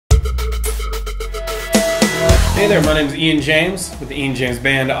Hey there, my name is IanJames with the IanJames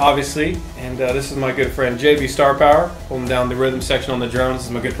Band, obviously, and this is my good friend JB Star Power, holding down the rhythm section on the drums. This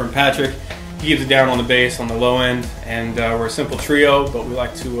is my good friend Patrick. He gives it down on the bass on the low end, and we're a simple trio, but we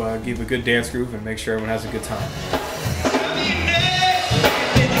like to give a good dance groove and make sure everyone has a good time.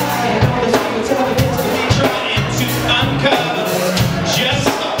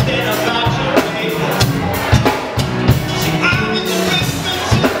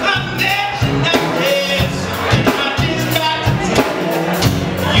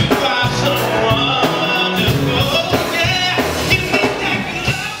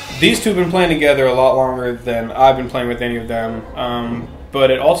 These two have been playing together a lot longer than I've been playing with any of them, but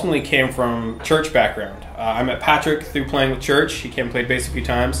it ultimately came from church background. I met Patrick through playing with church. He came and played bass a few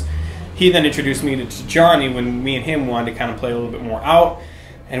times. He then introduced me to Johnny when me and him wanted to kind of play a little bit more out,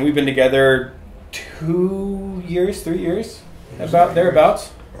 and we've been together 2 years, 3 years, about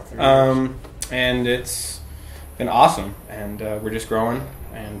thereabouts, and it's been awesome, and we're just growing,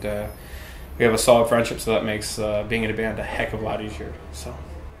 and we have a solid friendship, so that makes being in a band a heck of a lot easier. So.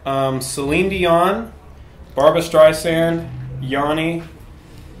 Celine Dion, Barbra Streisand, Yanni.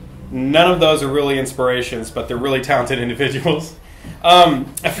 None of those are really inspirations, but they're really talented individuals.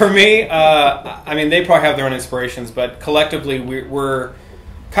 For me, I mean, they probably have their own inspirations, but collectively we're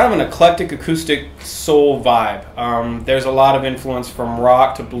kind of an eclectic acoustic soul vibe. There's a lot of influence from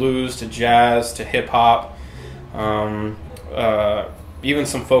rock to blues to jazz to hip hop, even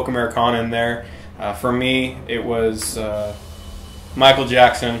some folk Americana in there. For me, it was Michael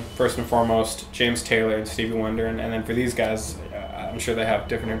Jackson, first and foremost, James Taylor and Stevie Wonder, and then for these guys, I'm sure they have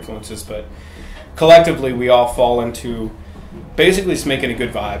different influences, but collectively we all fall into basically just making a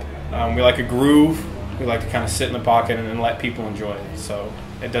good vibe. We like a groove, we like to kind of sit in the pocket and let people enjoy it. So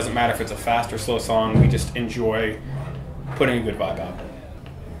it doesn't matter if it's a fast or slow song, we just enjoy putting a good vibe out.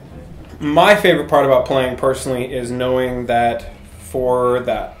 My favorite part about playing personally is knowing that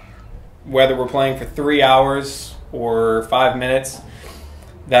whether we're playing for 3 hours or 5 minutes,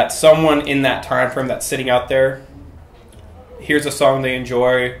 that someone in that time frame that's sitting out there hears a song they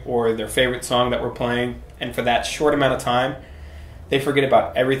enjoy or their favorite song that we're playing, and for that short amount of time they forget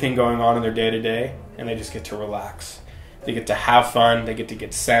about everything going on in their day-to-day and they just get to relax. They get to have fun, they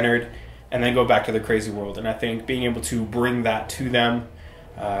get centered, and then go back to their crazy world. And I think being able to bring that to them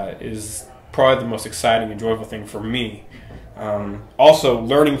is probably the most exciting and joyful thing for me. Also,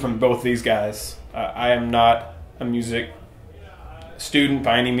 learning from both these guys. I am not a music student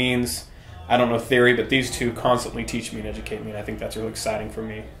by any means. I don't know theory, but these two constantly teach me and educate me, and I think that's really exciting for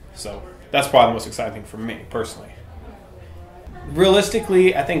me. So that's probably the most exciting thing for me, personally.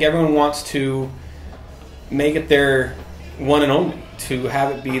 Realistically, I think everyone wants to make it their one and only, to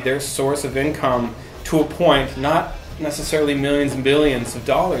have it be their source of income to a point, not necessarily millions and billions of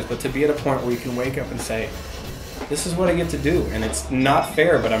dollars, but to be at a point where you can wake up and say, this is what I get to do, and it's not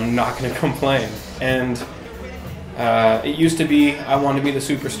fair, but I'm not going to complain. And it used to be I wanted to be the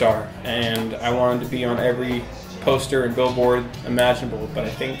superstar, and I wanted to be on every poster and billboard imaginable, but I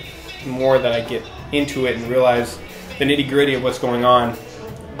think the more that I get into it and realize the nitty-gritty of what's going on,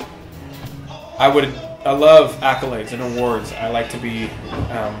 I love accolades and awards. I like to be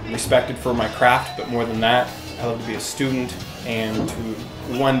respected for my craft, but more than that, I love to be a student and to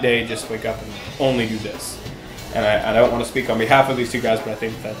one day just wake up and only do this. And I don't want to speak on behalf of these two guys, but I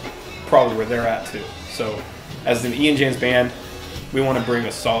think that's probably where they're at too. So as an IanJames band, we want to bring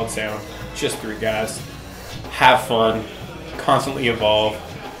a solid sound, just 3 guys, have fun, constantly evolve,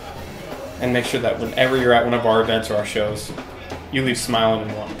 and make sure that whenever you're at one of our events or our shows, you leave smiling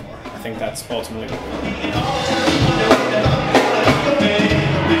and wanting more. I think that's ultimately what we want.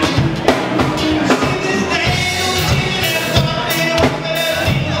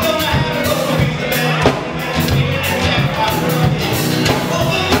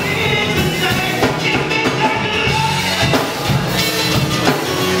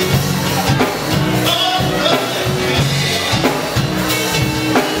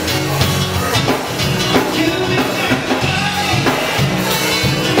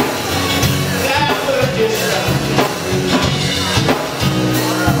 Yeah.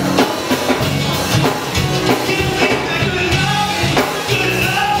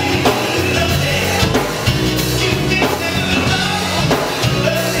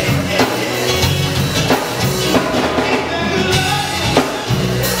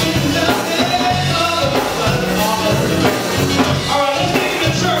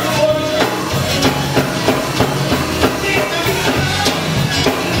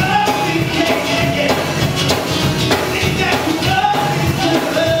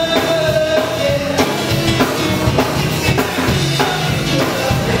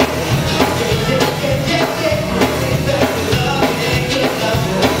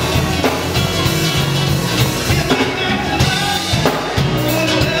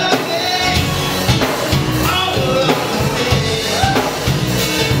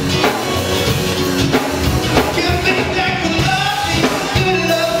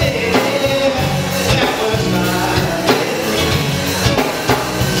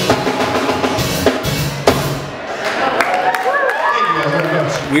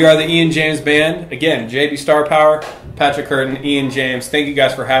 We are the Ian James Band. Again, JB Star Power, Patrick Curtin, Ian James. Thank you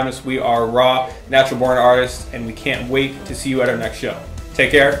guys for having us. We are raw, natural born artists, and we can't wait to see you at our next show.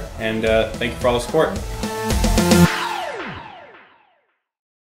 Take care, and thank you for all the support.